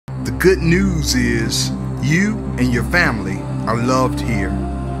good news is you and your family are loved here.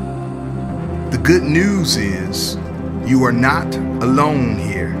 The good news is you are not alone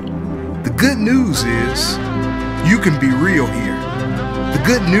here. The good news is you can be real here. The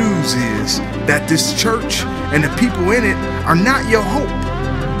good news is that this church and the people in it are not your hope,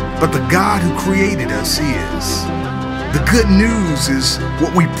 but the God who created us is. The good news is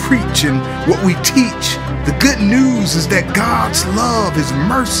what we preach and what we teach. The good news is that God's love, His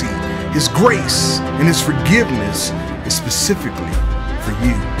mercy, His grace, and His forgiveness is specifically for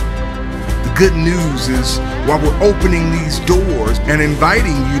you. The good news is while we're opening these doors and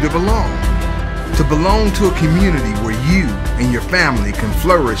inviting you to belong to a community where you and your family can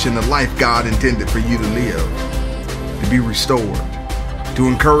flourish in the life God intended for you to live, to be restored, to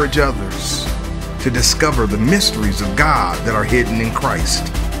encourage others, to discover the mysteries of God that are hidden in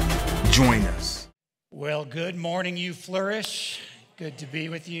Christ. Join us. Well, good morning, you Flourish. Good to be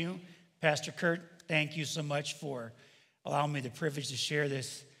with you. Pastor Kurt, thank you so much for allowing me the privilege to share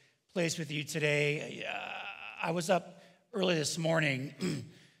this place with you today. I was up early this morning,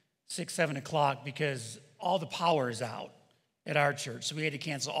 6, 7 o'clock, because all the power is out at our church. So we had to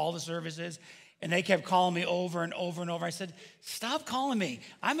cancel all the services. And they kept calling me over and over and over. I said, stop calling me.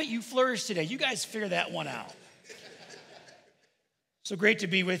 I'm at You Flourish today. You guys figure that one out. So great to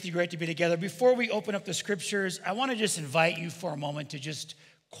be with you, great to be together. Before we open up the scriptures, I want to just invite you for a moment to just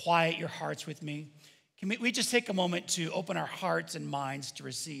quiet your hearts with me. Can we just take a moment to open our hearts and minds to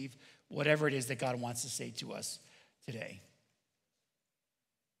receive whatever it is that God wants to say to us today?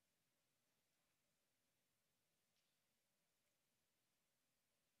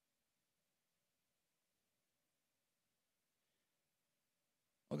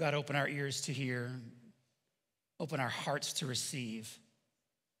 Oh God, open our ears to hear, open our hearts to receive.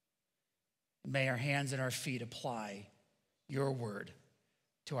 May our hands and our feet apply your word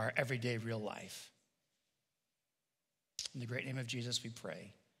to our everyday real life. In the great name of Jesus we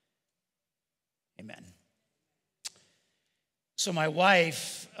pray. Amen. So my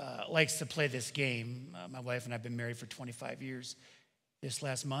wife likes to play this game. My wife and I have been married for 25 years this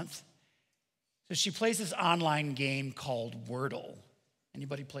last month. So she plays this online game called Wordle.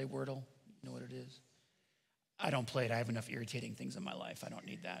 Anybody play Wordle? You know what it is? I don't play it. I have enough irritating things in my life. I don't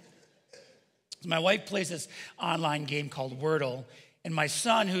need that. So my wife plays this online game called Wordle, and my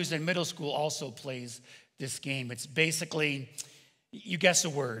son, who's in middle school, also plays this game. It's basically, you guess a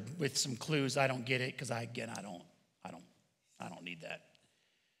word with some clues. I don't get it because I don't need that.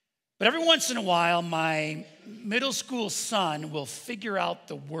 But every once in a while, my middle school son will figure out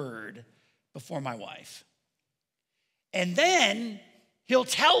the word before my wife. And then he'll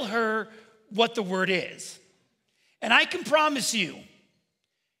tell her what the word is. And I can promise you,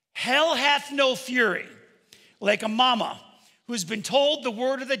 hell hath no fury like a mama who's been told the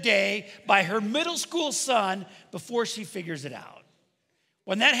word of the day by her middle school son before she figures it out.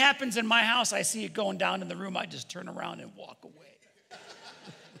 When that happens in my house, I see it going down in the room, I just turn around and walk away.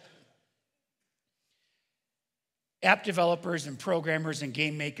 App developers and programmers and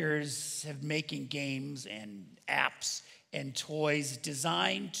game makers have making games and apps and toys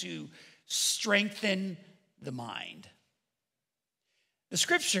designed to strengthen the mind. The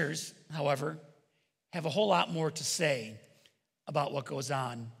scriptures, however, have a whole lot more to say about what goes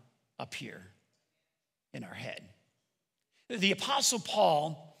on up here in our head. The Apostle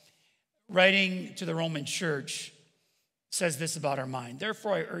Paul, writing to the Roman church, says this about our mind.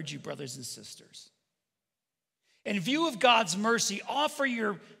 Therefore, I urge you, brothers and sisters, in view of God's mercy, offer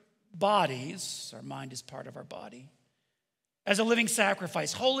your bodies, our mind is part of our body, as a living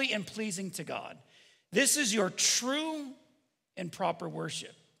sacrifice, holy and pleasing to God. This is your true and proper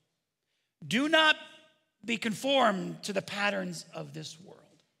worship. Do not be conformed to the patterns of this world,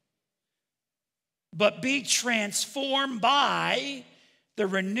 but be transformed by the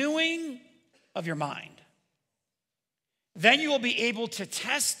renewing of your mind. Then you will be able to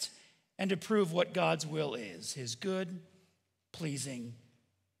test and to prove what God's will is, his good, pleasing,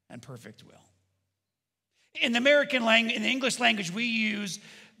 and perfect will. In the American language, in the English language, we use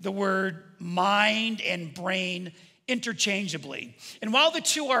the word mind and brain interchangeably. And while the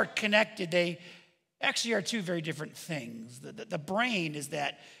two are connected, they actually are two very different things. The brain is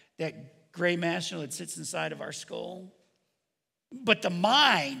that gray mass that sits inside of our skull. But the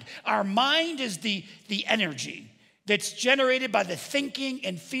mind, our mind is the energy that's generated by the thinking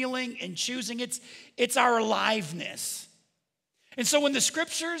and feeling and choosing. It's our aliveness. And so when the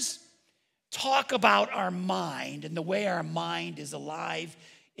scriptures talk about our mind and the way our mind is alive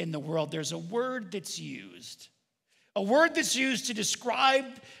in the world, there's a word that's used. A word that's used to describe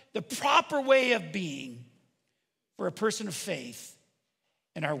the proper way of being for a person of faith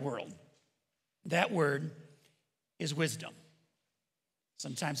in our world. That word is wisdom.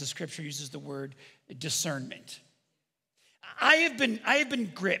 Sometimes the scripture uses the word discernment. I have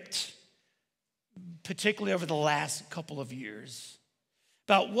been gripped, particularly over the last couple of years,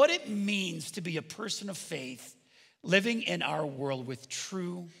 about what it means to be a person of faith living in our world with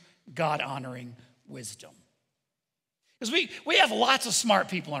true God-honoring wisdom. Because we have lots of smart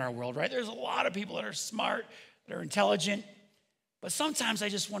people in our world, right? There's a lot of people that are smart, that are intelligent, but sometimes I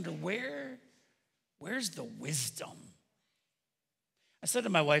just wonder, where's the wisdom? I said to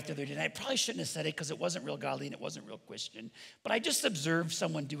my wife the other day, and I probably shouldn't have said it because it wasn't real godly and it wasn't real Christian, but I just observed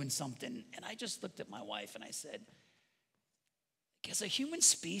someone doing something, and I just looked at my wife and I said, as a human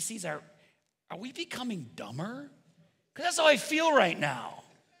species, are we becoming dumber? Because that's how I feel right now.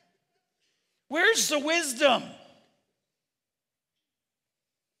 Where's the wisdom?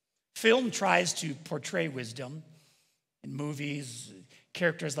 Film tries to portray wisdom in movies,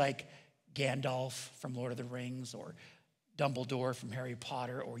 characters like Gandalf from Lord of the Rings, or Dumbledore from Harry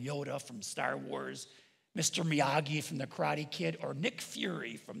Potter, or Yoda from Star Wars, Mr. Miyagi from The Karate Kid, or Nick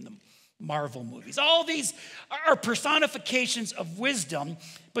Fury from the Marvel movies. All these are personifications of wisdom,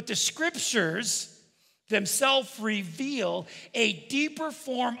 but the scriptures themselves reveal a deeper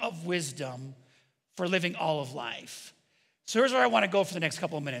form of wisdom for living all of life. So here's where I want to go for the next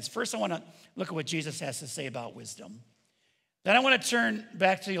couple of minutes. First, I want to look at what Jesus has to say about wisdom. Then I want to turn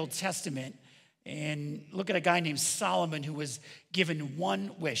back to the Old Testament and look at a guy named Solomon who was given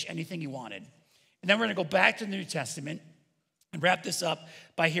one wish, anything he wanted. And then we're going to go back to the New Testament and wrap this up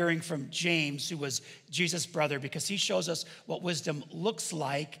by hearing from James, who was Jesus' brother, because he shows us what wisdom looks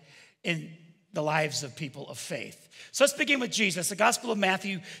like in the lives of people of faith. So let's begin with Jesus. The Gospel of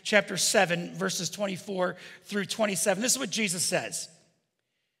Matthew, chapter 7, verses 24 through 27. This is what Jesus says.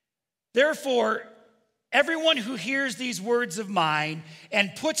 Therefore, everyone who hears these words of mine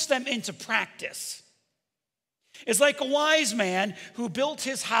and puts them into practice is like a wise man who built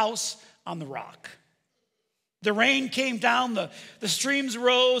his house on the rock. The rain came down, the streams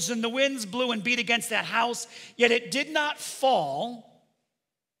rose, and the winds blew and beat against that house, yet it did not fall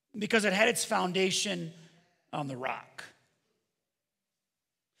because it had its foundation on the rock.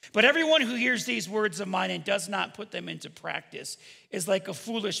 But everyone who hears these words of mine and does not put them into practice is like a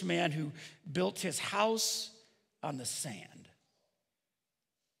foolish man who built his house on the sand.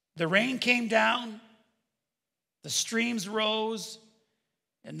 The rain came down, the streams rose,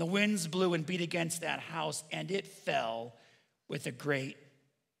 and the winds blew and beat against that house, and it fell with a great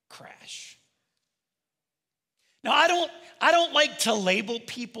crash. Now, I don't like to label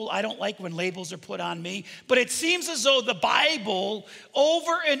people. I don't like when labels are put on me. But it seems as though the Bible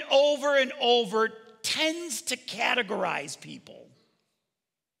over and over and over tends to categorize people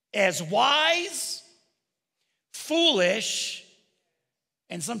as wise, foolish,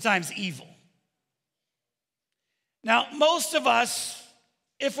 and sometimes evil. Now, most of us,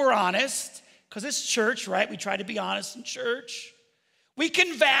 if we're honest, because it's church, right? We try to be honest in church. We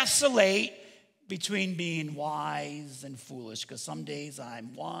can vacillate between being wise and foolish, because some days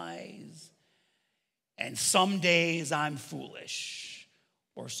I'm wise and some days I'm foolish,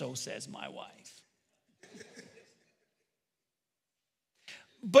 or so says my wife.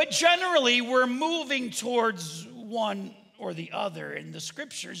 But generally, we're moving towards one or the other. In the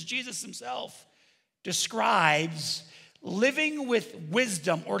scriptures, Jesus himself describes living with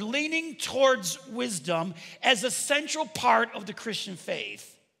wisdom or leaning towards wisdom as a central part of the Christian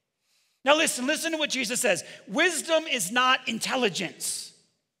faith. Now listen to what Jesus says. Wisdom is not intelligence.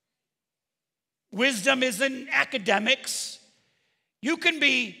 Wisdom isn't academics. You can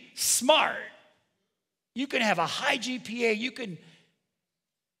be smart. You can have a high GPA.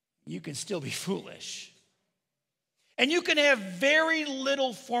 You can still be foolish. And you can have very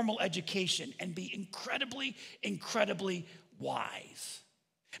little formal education and be incredibly, incredibly wise.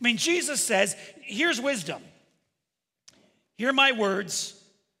 I mean, Jesus says, here's wisdom. Hear my words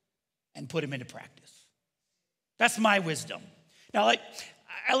and put them into practice. That's my wisdom. Now,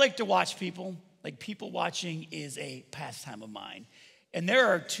 I like to watch people. Like, people watching is a pastime of mine. And there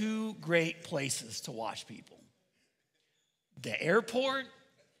are two great places to watch people: the airport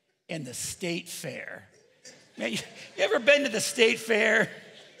and the state fair. Man, you ever been to the state fair?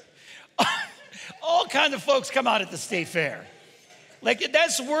 All kinds of folks come out at the state fair. Like,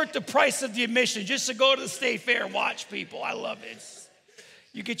 that's worth the price of the admission just to go to the state fair and watch people. I love it.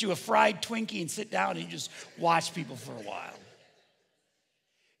 You get you a fried Twinkie and sit down and you just watch people for a while.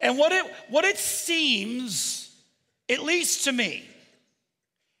 And what it seems, at least to me,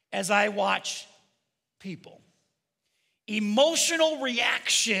 as I watch people, emotional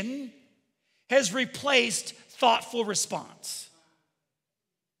reaction has replaced thoughtful response.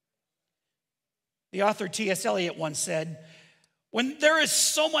 The author T.S. Eliot once said, when there is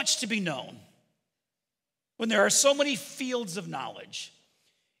so much to be known, when there are so many fields of knowledge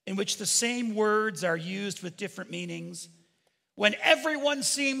in which the same words are used with different meanings, when everyone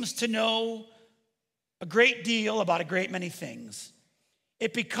seems to know a great deal about a great many things,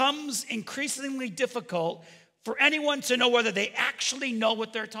 it becomes increasingly difficult for anyone to know whether they actually know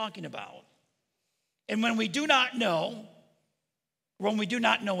what they're talking about. And when we do not know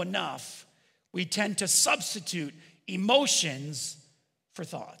enough, we tend to substitute emotions for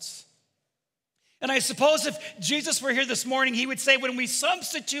thoughts. And I suppose if Jesus were here this morning, he would say when we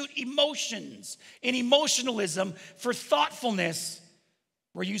substitute emotions and emotionalism for thoughtfulness,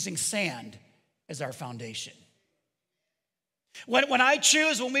 we're using sand as our foundation. When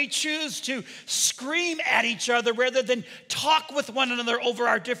we choose to scream at each other rather than talk with one another over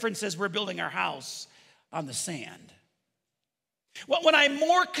our differences, we're building our house on the sand. When I'm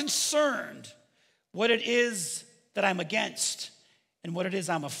more concerned what it is that I'm against and what it is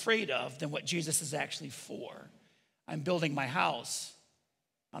I'm afraid of than what Jesus is actually for, I'm building my house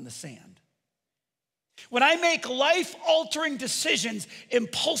on the sand. When I make life-altering decisions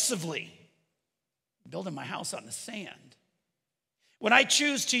impulsively, I'm building my house on the sand. When I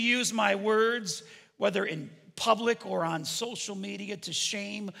choose to use my words, whether in public or on social media, to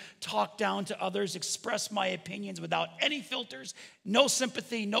shame, talk down to others, express my opinions without any filters, no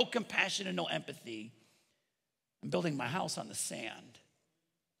sympathy, no compassion, and no empathy, I'm building my house on the sand.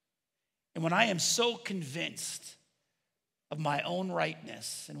 And when I am so convinced of my own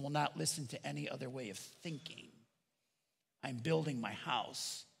rightness and will not listen to any other way of thinking, I'm building my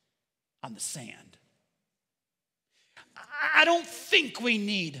house on the sand. I don't think we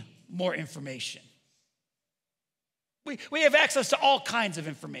need more information. We have access to all kinds of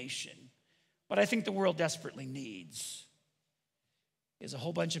information. What I think the world desperately needs is a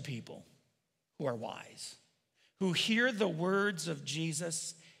whole bunch of people who are wise, who hear the words of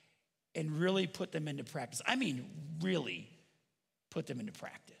Jesus and really put them into practice. I mean, really put them into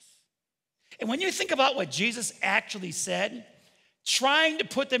practice. And when you think about what Jesus actually said, trying to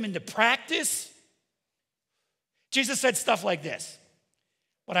put them into practice, Jesus said stuff like this: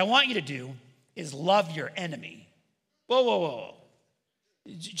 what I want you to do is love your enemy. Whoa, whoa, whoa.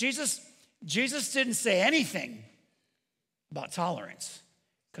 Jesus didn't say anything about tolerance,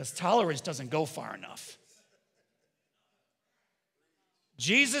 because tolerance doesn't go far enough.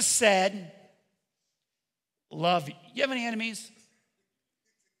 Jesus said, love. You have any enemies?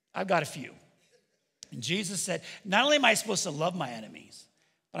 I've got a few. And Jesus said, not only am I supposed to love my enemies,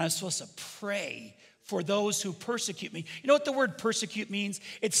 but I'm supposed to pray for those who persecute me. You know what the word persecute means?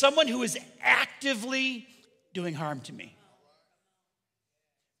 It's someone who is actively doing harm to me.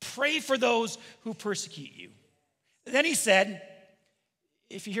 Pray for those who persecute you. Then he said,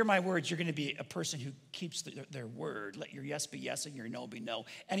 if you hear my words, you're going to be a person who keeps their word. Let your yes be yes and your no be no.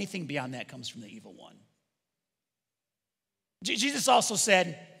 Anything beyond that comes from the evil one. Jesus also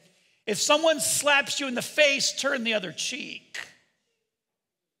said, if someone slaps you in the face, turn the other cheek.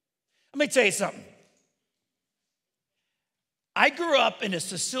 Let me tell you something. I grew up in a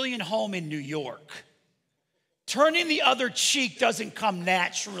Sicilian home in New York. Turning the other cheek doesn't come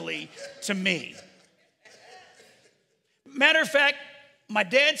naturally to me. Matter of fact, my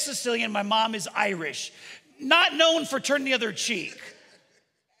dad's Sicilian, my mom is Irish. Not known for turning the other cheek.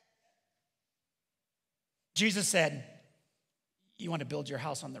 Jesus said, you want to build your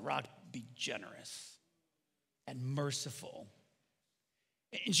house on the rock, be generous and merciful.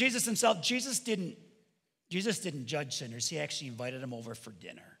 And Jesus himself, Jesus didn't judge sinners. He actually invited them over for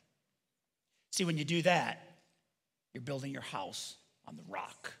dinner. See, when you do that, you're building your house on the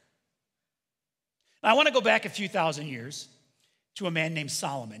rock. Now, I want to go back a few thousand years to a man named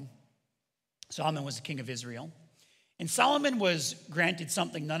Solomon. Solomon was the king of Israel. And Solomon was granted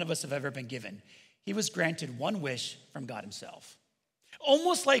something none of us have ever been given. He was granted one wish from God himself.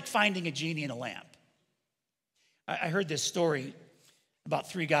 Almost like finding a genie in a lamp. I heard this story about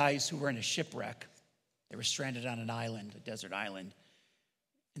three guys who were in a shipwreck. They were stranded on an island, a desert island,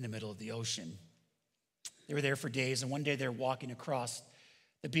 in the middle of the ocean. They were there for days, and one day they're walking across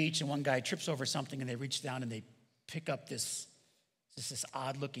the beach, and one guy trips over something, and they reach down and they pick up this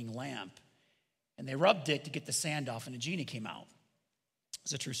odd-looking lamp, and they rubbed it to get the sand off, and a genie came out.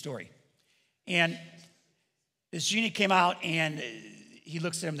 It's a true story. And this genie came out, and he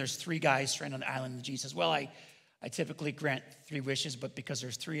looks at him. There's three guys stranded on the island, and the genie says, well, I typically grant 3 wishes, but because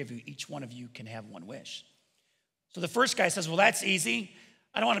there's 3 of you, each one of you can have 1 wish. So the first guy says, well, that's easy.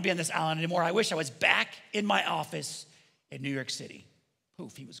 I don't want to be on this island anymore. I wish I was back in my office in New York City.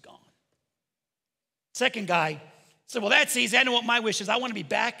 Poof, he was gone. Second guy said, well, that's easy. I know what my wish is. I want to be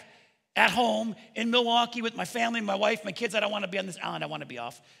back at home in Milwaukee with my family, my wife, my kids. I don't want to be on this island. I want to be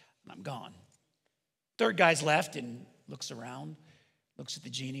off, and I'm gone. Third guy's left and looks around, looks at the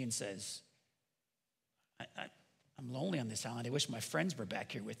genie and says, I'm lonely on this island. I wish my friends were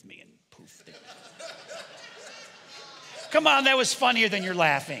back here with me. And poof. Come on, that was funnier than you're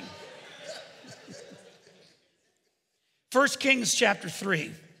laughing. 1 Kings chapter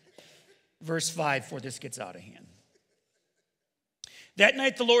 3, verse 5, before this gets out of hand. That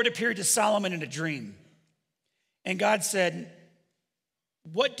night the Lord appeared to Solomon in a dream. And God said,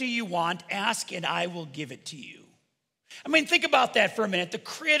 what do you want? Ask and I will give it to you. I mean, think about that for a minute. The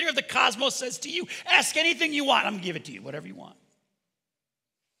creator of the cosmos says to you, ask anything you want. I'm going to give it to you, whatever you want.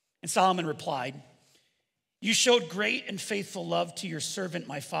 And Solomon replied, you showed great and faithful love to your servant,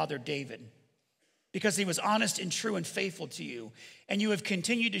 my father David, because he was honest and true and faithful to you. And you have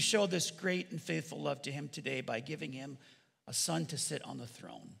continued to show this great and faithful love to him today by giving him a son to sit on the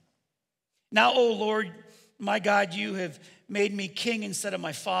throne. Now, O Lord, my God, you have made me king instead of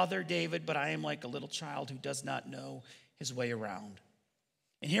my father David, but I am like a little child who does not know his way around.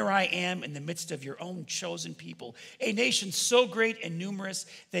 And here I am in the midst of your own chosen people, a nation so great and numerous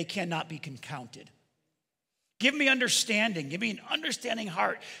they cannot be counted. Give me understanding, give me an understanding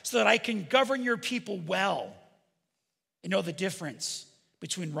heart so that I can govern your people well and know the difference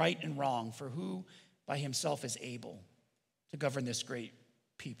between right and wrong, for who by himself is able to govern this great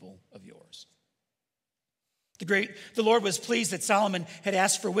people of yours. The Lord was pleased that Solomon had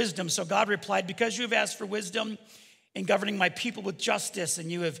asked for wisdom, so God replied, because you have asked for wisdom in governing my people with justice,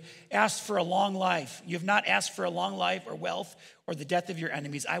 and you have asked for a long life, you have not asked for a long life or wealth or the death of your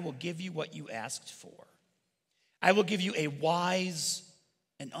enemies, I will give you what you asked for. I will give you a wise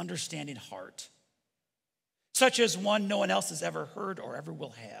and understanding heart, such as one no one else has ever heard or ever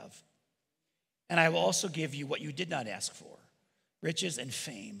will have. And I will also give you what you did not ask for, riches and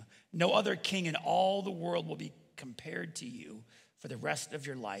fame. No other king in all the world will be compared to you for the rest of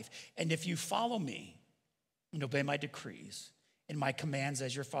your life. And if you follow me and obey my decrees and my commands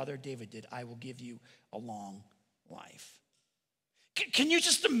as your father David did, I will give you a long life. Can you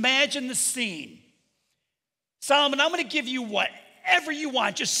just imagine the scene? Solomon, I'm going to give you whatever you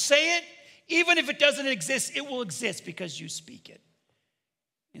want. Just say it. Even if it doesn't exist, it will exist because you speak it.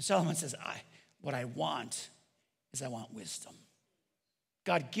 And Solomon says, what I want is I want wisdom.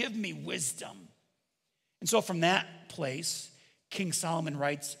 God, give me wisdom. And so from that place, King Solomon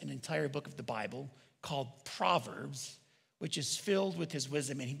writes an entire book of the Bible called Proverbs, which is filled with his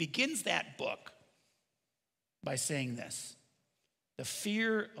wisdom. And he begins that book by saying this: the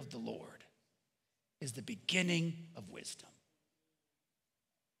fear of the Lord is the beginning of wisdom,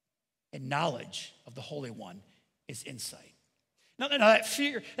 and knowledge of the Holy One is insight. Now that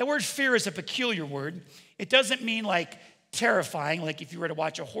word fear is a peculiar word. It doesn't mean like terrifying, like if you were to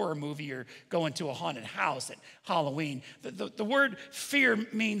watch a horror movie or go into a haunted house at Halloween. The word fear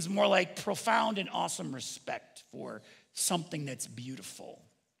means more like profound and awesome respect for something that's beautiful.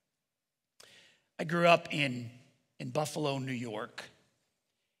 I grew up in Buffalo, New York,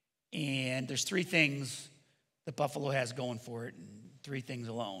 and there's three things that Buffalo has going for it, and three things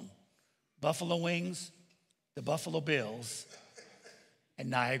alone: Buffalo Wings, the Buffalo Bills, and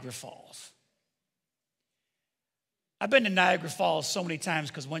Niagara Falls. I've been to Niagara Falls so many times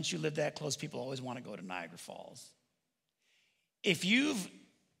because once you live that close, people always want to go to Niagara Falls. If you've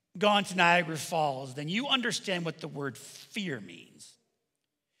gone to Niagara Falls, then you understand what the word fear means.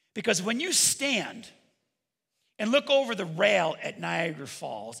 Because when you stand and look over the rail at Niagara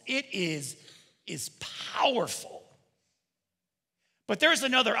Falls, it is powerful. But there's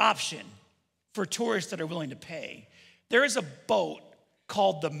another option for tourists that are willing to pay. There is a boat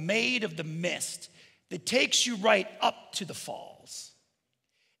called the Maid of the Mist that takes you right up to the falls.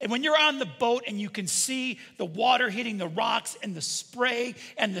 And when you're on the boat and you can see the water hitting the rocks and the spray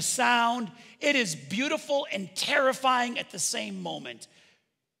and the sound, it is beautiful and terrifying at the same moment.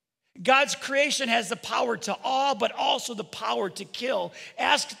 God's creation has the power to awe, but also the power to kill.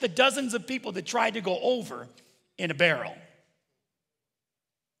 Ask the dozens of people that tried to go over in a barrel.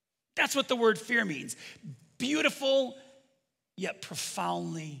 That's what the word fear means. Beautiful, yet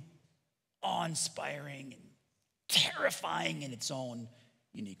profoundly awe-inspiring and terrifying in its own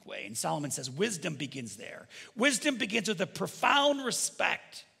unique way. And Solomon says wisdom begins there. Wisdom begins with a profound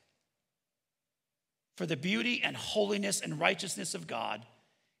respect for the beauty and holiness and righteousness of God,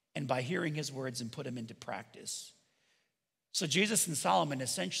 and by hearing his words and put them into practice. So Jesus and Solomon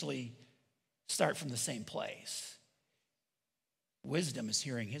essentially start from the same place. Wisdom is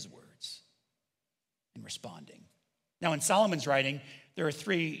hearing his words and responding. Now, in Solomon's writing, there are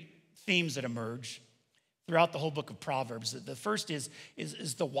three themes that emerge, throughout the whole book of Proverbs. The first is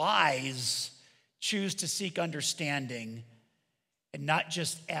the wise choose to seek understanding and not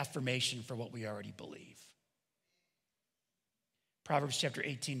just affirmation for what we already believe. Proverbs chapter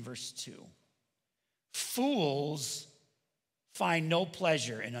 18, verse 2. Fools find no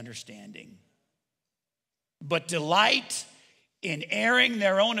pleasure in understanding, but delight in airing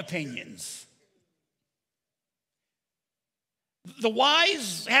their own opinions. The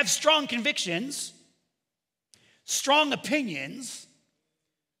wise have strong convictions, strong opinions,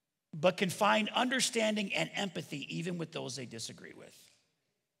 but can find understanding and empathy even with those they disagree with.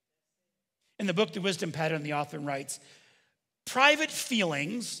 In the book, The Wisdom Pattern, the author writes, private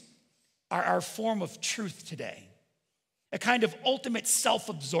feelings are our form of truth today, a kind of ultimate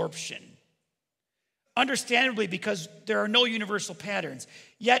self-absorption. Understandably, because there are no universal patterns.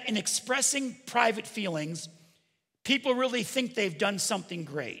 Yet in expressing private feelings, people really think they've done something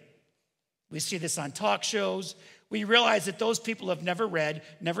great. We see this on talk shows. We realize that those people have never read,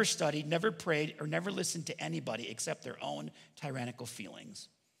 never studied, never prayed, or never listened to anybody except their own tyrannical feelings.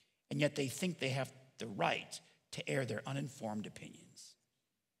 And yet they think they have the right to air their uninformed opinions.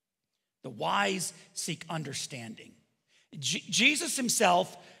 The wise seek understanding. Jesus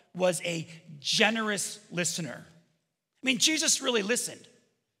himself was a generous listener. I mean, Jesus really listened.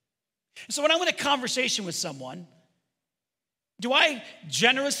 So when I'm in a conversation with someone, do I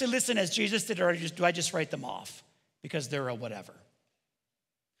generously listen as Jesus did, or do I just write them off because they're a whatever?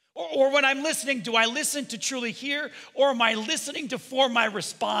 Or when I'm listening, do I listen to truly hear, or am I listening to form my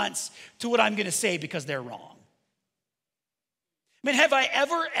response to what I'm going to say because they're wrong? I mean, have I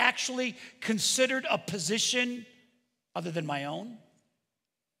ever actually considered a position other than my own?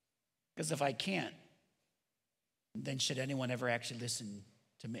 Because if I can't, then should anyone ever actually listen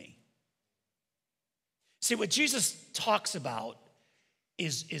to me? See, what Jesus talks about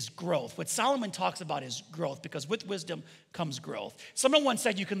is growth. What Solomon talks about is growth, because with wisdom comes growth. Someone once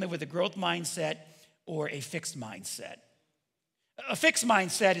said you can live with a growth mindset or a fixed mindset. A fixed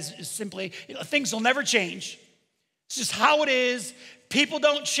mindset is simply, things will never change. It's just how it is. People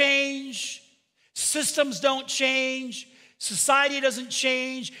don't change. Systems don't change. Society doesn't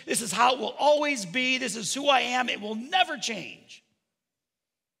change. This is how it will always be. This is who I am. It will never change.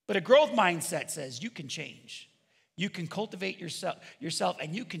 But a growth mindset says you can change. You can cultivate yourself,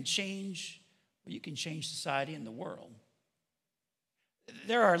 and you can change society and the world.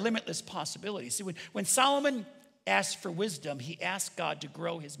 There are limitless possibilities. See, when Solomon asked for wisdom, he asked God to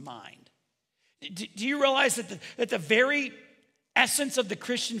grow his mind. Do you realize that the very essence of the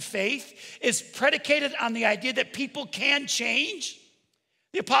Christian faith is predicated on the idea that people can change?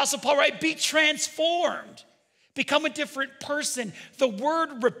 The Apostle Paul writes, be transformed, become a different person. The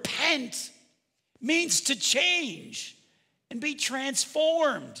word repent means to change and be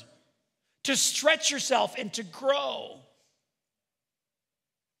transformed, to stretch yourself and to grow.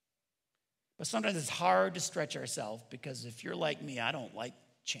 But sometimes it's hard to stretch ourselves, because if you're like me, I don't like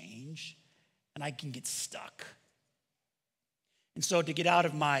change and I can get stuck. And so to get out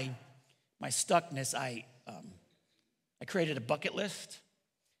of my stuckness, I created a bucket list.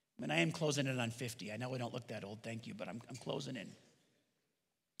 I mean, I am closing in on 50. I know I don't look that old, thank you, but I'm closing in.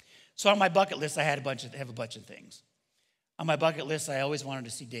 So on my bucket list, I have a bunch of things. On my bucket list, I always wanted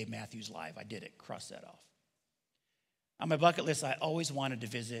to see Dave Matthews live. I did it, crossed that off. On my bucket list, I always wanted to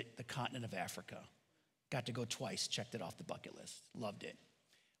visit the continent of Africa. Got to go twice, checked it off the bucket list, loved it.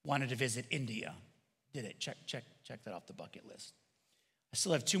 Wanted to visit India, did it, check that off the bucket list. I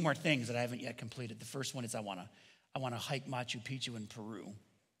still have two more things that I haven't yet completed. The first one is I want to hike Machu Picchu in Peru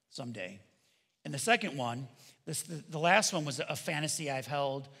someday. And the second one, the last one was a fantasy I've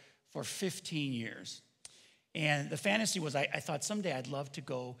held for 15 years. And the fantasy was I thought someday I'd love to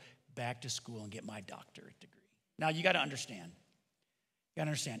go back to school and get my doctorate degree. Now, you got to understand.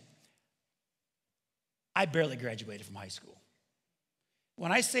 I barely graduated from high school.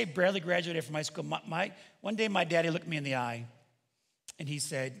 When I say barely graduated from high school, one day my daddy looked me in the eye and he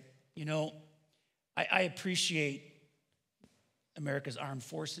said, you know, I appreciate America's armed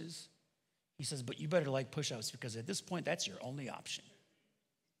forces. He says, but you better like push-ups, because at this point, that's your only option.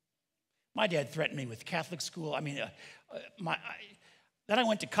 My dad threatened me with Catholic school. Then I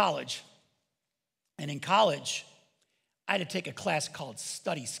went to college. And in college, I had to take a class called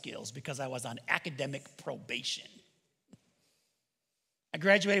Study Skills because I was on academic probation. I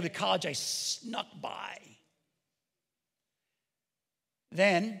graduated with college. I snuck by.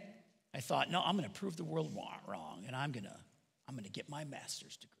 Then I thought, no, I'm going to prove the world wrong, and I'm going to get my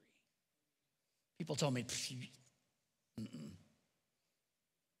master's degree. People told me,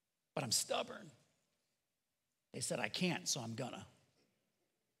 but I'm stubborn. They said I can't, so I'm gonna.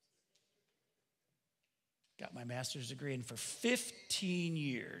 got my master's degree, and for 15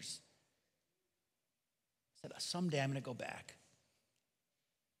 years, I said, someday I'm going to go back.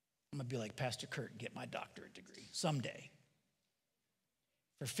 I'm going to be like Pastor Kurt and get my doctorate degree someday.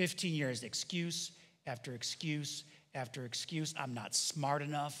 For 15 years, excuse after excuse after excuse. I'm not smart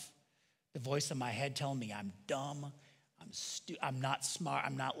enough. The voice in my head telling me I'm dumb. I'm not smart.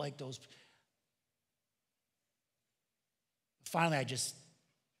 I'm not like those. Finally, I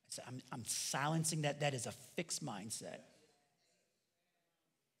said, I'm silencing that. That is a fixed mindset.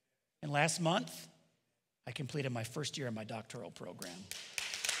 And last month, I completed my first year in my doctoral program.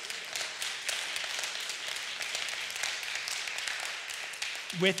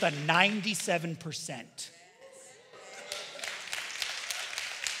 With a 97%.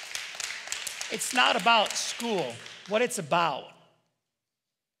 It's not about school. What it's about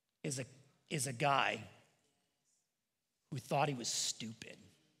is a guy who thought he was stupid,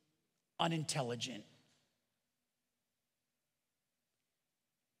 unintelligent.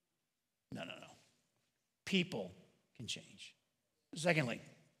 No. People can change. Secondly,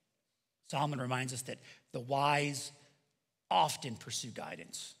 Solomon reminds us that the wise often pursue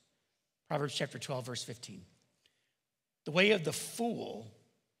guidance. Proverbs chapter 12, verse 15. The way of the fool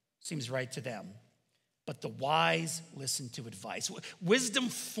seems right to them, but the wise listen to advice. Wisdom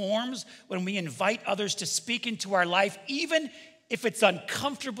forms when we invite others to speak into our life, even if it's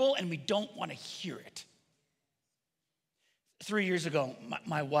uncomfortable and we don't want to hear it. 3 years ago,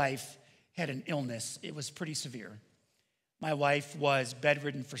 my wife had an illness. It was pretty severe. My wife was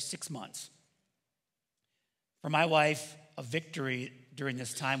bedridden for 6 months. For my wife, a victory during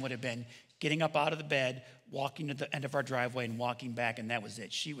this time would have been getting up out of the bed, walking to the end of our driveway and walking back, and that was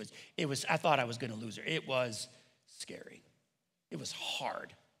it. I thought I was going to lose her. It was scary. It was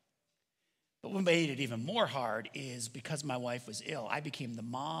hard. But what made it even more hard is because my wife was ill, I became the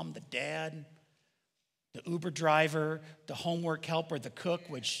mom, the dad, the Uber driver, the homework helper, the cook,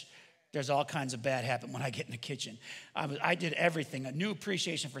 which there's all kinds of bad happen when I get in the kitchen. I did everything. A new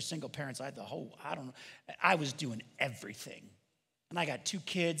appreciation for single parents. I was doing everything. And I got 2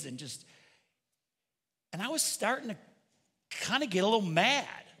 kids and I was starting to kind of get a little mad.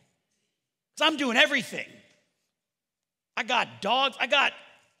 Because I'm doing everything. I got dogs. I got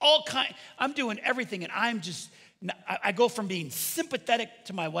all kinds. I'm doing everything. And I go from being sympathetic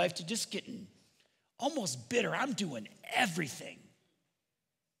to my wife to just getting almost bitter. I'm doing everything.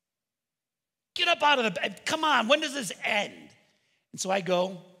 Get up out of the bed. Come on, when does this end? And so I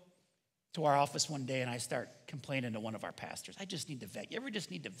go to our office one day and I start complaining to one of our pastors. I just need to vent. You ever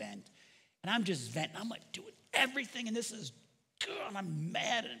just need to vent? And I'm just venting. I'm like doing everything and this is good. And I'm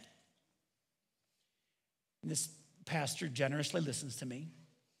mad. And this pastor generously listens to me.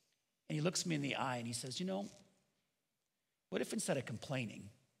 And he looks me in the eye and he says, what if instead of complaining,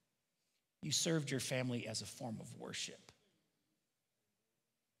 you served your family as a form of worship?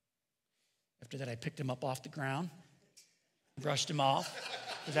 After that, I picked him up off the ground, brushed him off,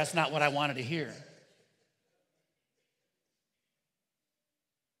 because that's not what I wanted to hear.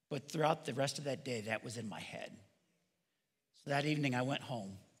 But throughout the rest of that day, that was in my head. So that evening, I went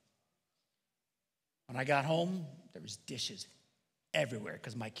home. When I got home, there was dishes everywhere,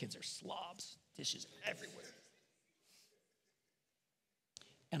 because my kids are slobs. Dishes everywhere.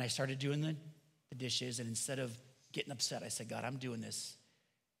 And I started doing the dishes, and instead of getting upset, I said, God, I'm doing this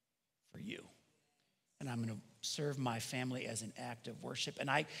for you. And I'm going to serve my family as an act of worship. And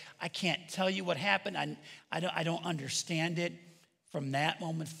I can't tell you what happened. I don't understand it. From that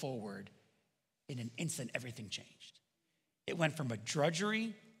moment forward, in an instant, everything changed. It went from a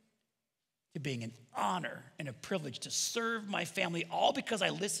drudgery to being an honor and a privilege to serve my family, all because I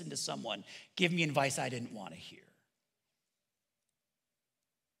listened to someone give me advice I didn't want to hear.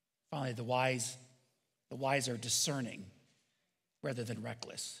 Finally, the wise are discerning rather than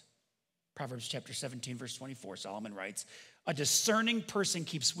reckless. Proverbs chapter 17, verse 24, Solomon writes, a discerning person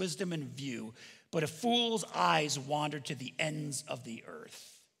keeps wisdom in view, but a fool's eyes wander to the ends of the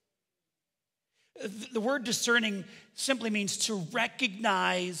earth. The word discerning simply means to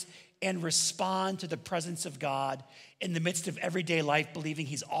recognize and respond to the presence of God in the midst of everyday life, believing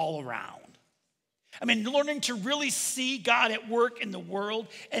he's all around. Learning to really see God at work in the world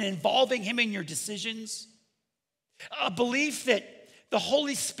and involving him in your decisions. A belief that the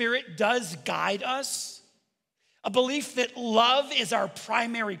Holy Spirit does guide us. A belief that love is our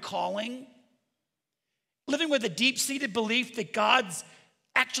primary calling. Living with a deep-seated belief that God's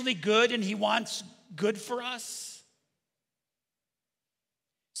actually good and he wants good for us.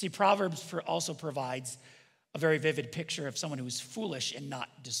 See, Proverbs also provides a very vivid picture of someone who is foolish and not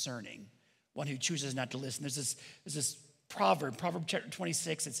discerning, one who chooses not to listen. There's this proverb, Proverb chapter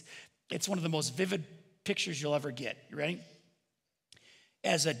 26. It's one of the most vivid pictures you'll ever get. You ready?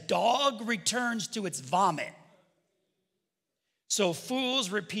 As a dog returns to its vomit, so fools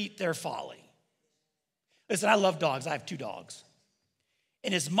repeat their folly. Listen, I love dogs. I have 2 dogs.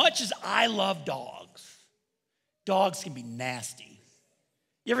 And as much as I love dogs, dogs can be nasty.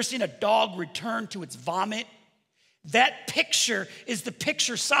 You ever seen a dog return to its vomit? That picture is the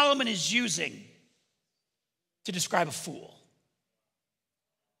picture Solomon is using to describe a fool.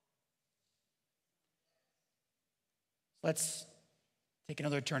 Let's take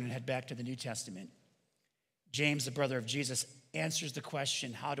another turn and head back to the New Testament. James, the brother of Jesus, answers the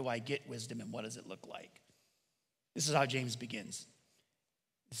question, how do I get wisdom and what does it look like? This is how James begins.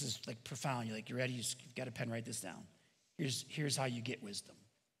 This is like profound. You're like, you ready? You've got a pen, write this down. Here's how you get wisdom.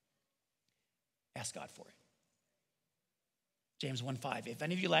 Ask God for it. James 1:5. If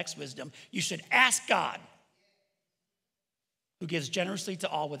any of you lacks wisdom, you should ask God, who gives generously to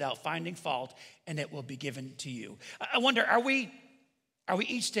all without finding fault, and it will be given to you. I wonder, are we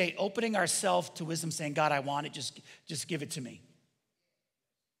each day opening ourselves to wisdom, saying, God, I want it, just give it to me?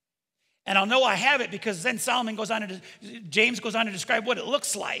 And I'll know I have it because then James goes on to describe what it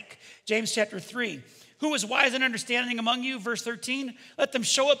looks like. James chapter 3. Who is wise and understanding among you? Verse 13. Let them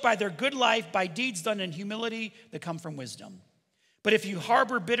show it by their good life, by deeds done in humility that come from wisdom. But if you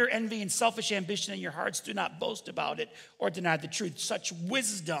harbor bitter envy and selfish ambition in your hearts, do not boast about it or deny the truth. Such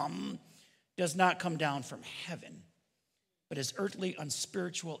wisdom does not come down from heaven, but is earthly,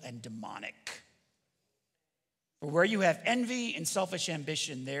 unspiritual, and demonic. For where you have envy and selfish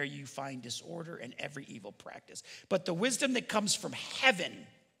ambition, there you find disorder and every evil practice. But the wisdom that comes from heaven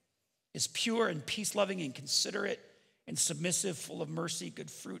is pure and peace-loving and considerate and submissive, full of mercy, good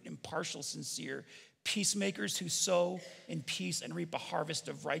fruit, impartial, sincere, peacemakers who sow in peace and reap a harvest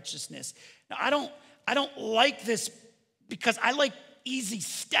of righteousness. Now, I don't like this because I like easy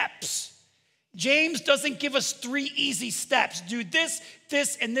steps. James doesn't give us 3 easy steps. Do this,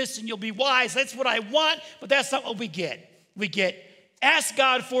 this, and this, and you'll be wise. That's what I want, but that's not what we get. We get, ask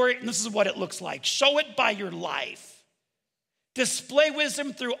God for it, and this is what it looks like. Show it by your life. Display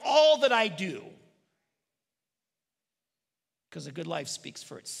wisdom through all that I do. Because a good life speaks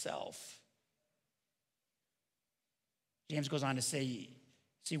for itself. James goes on to say,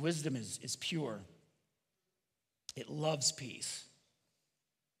 see, wisdom is pure. It loves peace.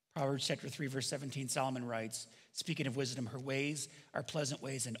 Proverbs chapter 3, verse 17, Solomon writes, speaking of wisdom, her ways are pleasant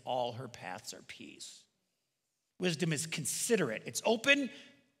ways and all her paths are peace. Wisdom is considerate. It's open,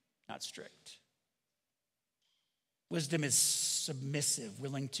 not strict. Wisdom is submissive,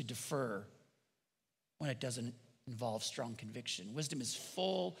 willing to defer when it doesn't involve strong conviction. Wisdom is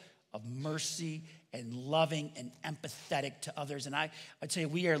full of mercy and loving and empathetic to others. And I tell you,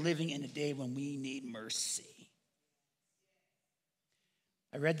 we are living in a day when we need mercy.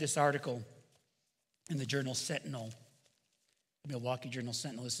 I read this article in the Journal Sentinel, the Milwaukee Journal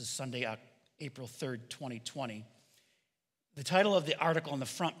Sentinel. This is Sunday, April 3rd, 2020. The title of the article on the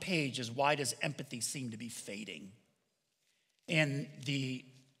front page is, Why Does Empathy Seem to Be Fading? And the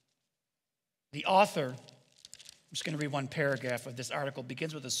author, I'm just going to read one paragraph of this article,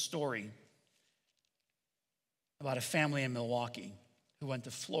 begins with a story about a family in Milwaukee who went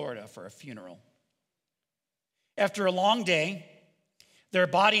to Florida for a funeral. After a long day, their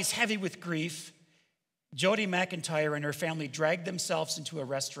bodies heavy with grief, Jody McIntyre and her family dragged themselves into a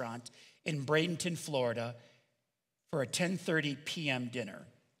restaurant in Bradenton, Florida for a 10:30 p.m. dinner.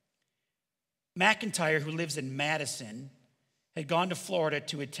 McIntyre, who lives in Madison, had gone to Florida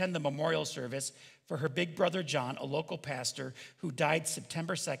to attend the memorial service for her big brother John, a local pastor who died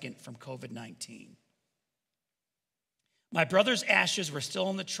September 2nd from COVID-19. My brother's ashes were still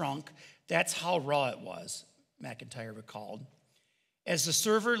in the trunk. That's how raw it was, McIntyre recalled. As the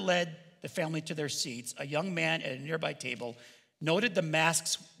server led the family to their seats, a young man at a nearby table noted the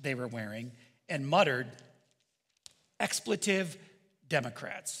masks they were wearing and muttered, "Expletive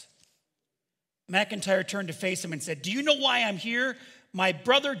Democrats." McIntyre turned to face him and said, "Do you know why I'm here? My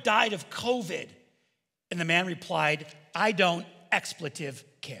brother died of COVID." And the man replied, "I don't expletive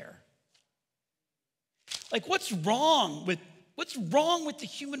care." Like, what's wrong with the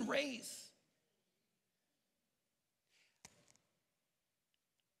human race?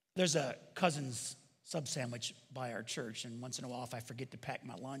 There's a Cousin's sub sandwich by our church, and once in a while, if I forget to pack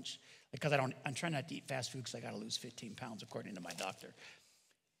my lunch, because I'm trying not to eat fast food because I got to lose 15 pounds, according to my doctor.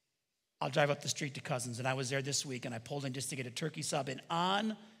 I'll drive up the street to Cousins, and I was there this week, and I pulled in just to get a turkey sub, and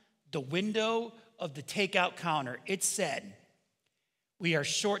on the window of the takeout counter, it said, "We are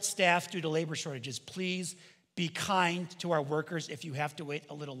short-staffed due to labor shortages. Please be kind to our workers if you have to wait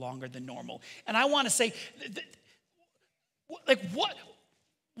a little longer than normal." And I want to say, like,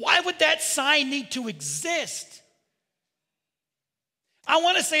 Why would that sign need to exist? I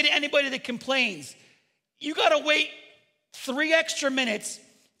want to say to anybody that complains, you got to wait 3 extra minutes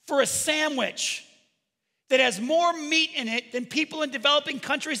for a sandwich that has more meat in it than people in developing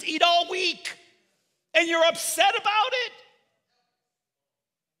countries eat all week, and you're upset about it?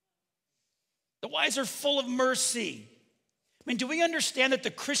 The wise are full of mercy. I mean, do we understand that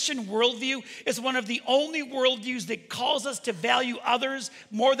the Christian worldview is one of the only worldviews that calls us to value others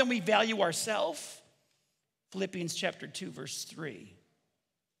more than we value ourselves? Philippians chapter 2, verse 3.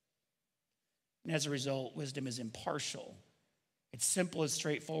 And as a result, wisdom is impartial. It's simple, it's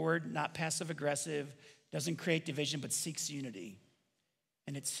straightforward, not passive-aggressive, doesn't create division, but seeks unity.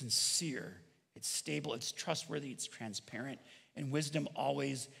 And it's sincere, it's stable, it's trustworthy, it's transparent. And wisdom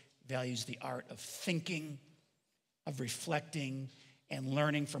always values the art of thinking, of reflecting, and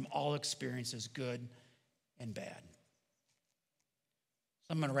learning from all experiences, good and bad.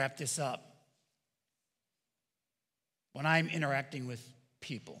 So I'm going to wrap this up. When I'm interacting with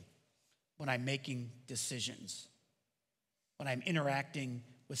people, when I'm making decisions, when I'm interacting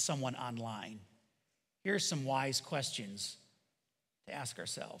with someone online, here are some wise questions to ask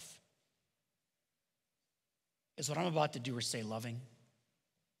ourselves. Is what I'm about to do or say loving?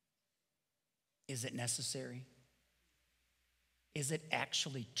 Is it necessary? Is it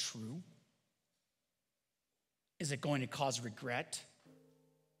actually true? Is it going to cause regret?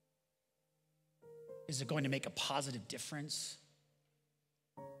 Is it going to make a positive difference?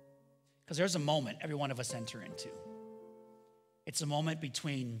 Because there's a moment every one of us enter into. It's a moment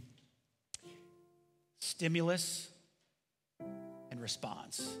between stimulus and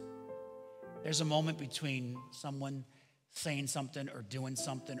response. There's a moment between someone saying something or doing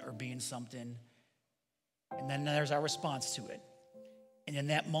something or being something, and then there's our response to it. And in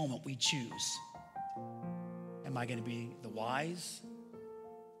that moment, we choose. Am I going to be the wise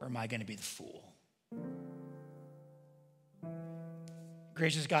or am I going to be the fool?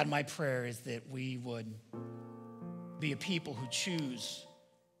 Gracious God, my prayer is that we would be a people who choose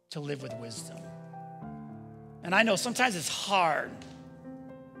to live with wisdom. And I know sometimes it's hard.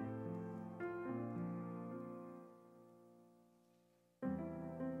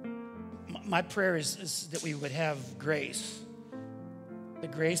 My prayer is that we would have grace. The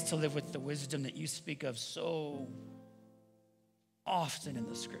grace to live with the wisdom that you speak of so often in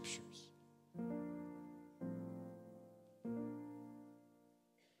the scriptures.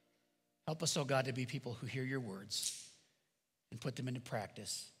 Help us, oh God, to be people who hear your words and put them into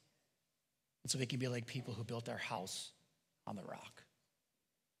practice. And so we can be like people who built our house on the rock.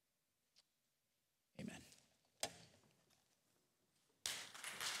 Amen.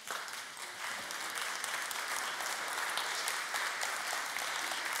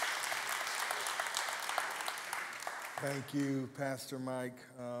 Thank you, Pastor Mike,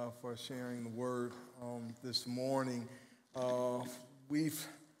 for sharing the word this morning. We've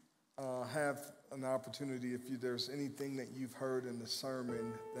have an opportunity, if there's anything that you've heard in the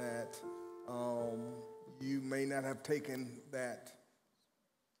sermon that you may not have taken that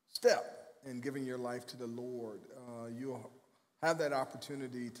step in giving your life to the Lord, you'll have that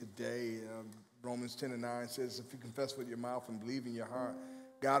opportunity today. Romans 10:9 says, if you confess with your mouth and believe in your heart,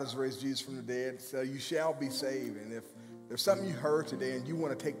 God has raised Jesus from the dead, so you shall be saved. And if there's something you heard today and you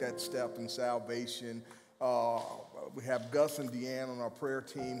want to take that step in salvation, we have Gus and Deanne on our prayer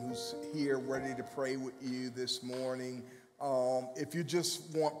team who's here ready to pray with you this morning. If you just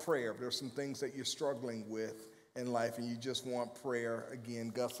want prayer, if there's some things that you're struggling with in life and you just want prayer,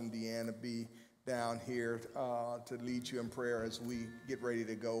 again, Gus and Deanne will be down here to lead you in prayer as we get ready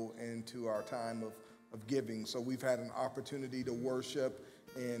to go into our time of giving. So we've had an opportunity to worship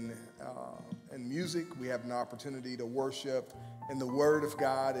in music. We have an opportunity to worship in the Word of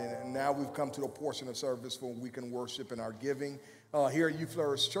God, and now we've come to a portion of service where we can worship in our giving. Here at You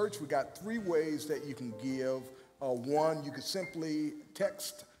Flourish Church, we got 3 ways that you can give. One, you could simply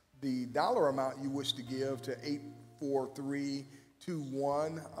text the dollar amount you wish to give to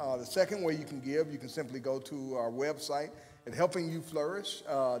 84321. The second way you can give, you can simply go to our website at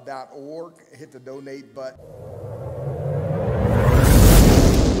helpingyouflourish.org, hit the donate button.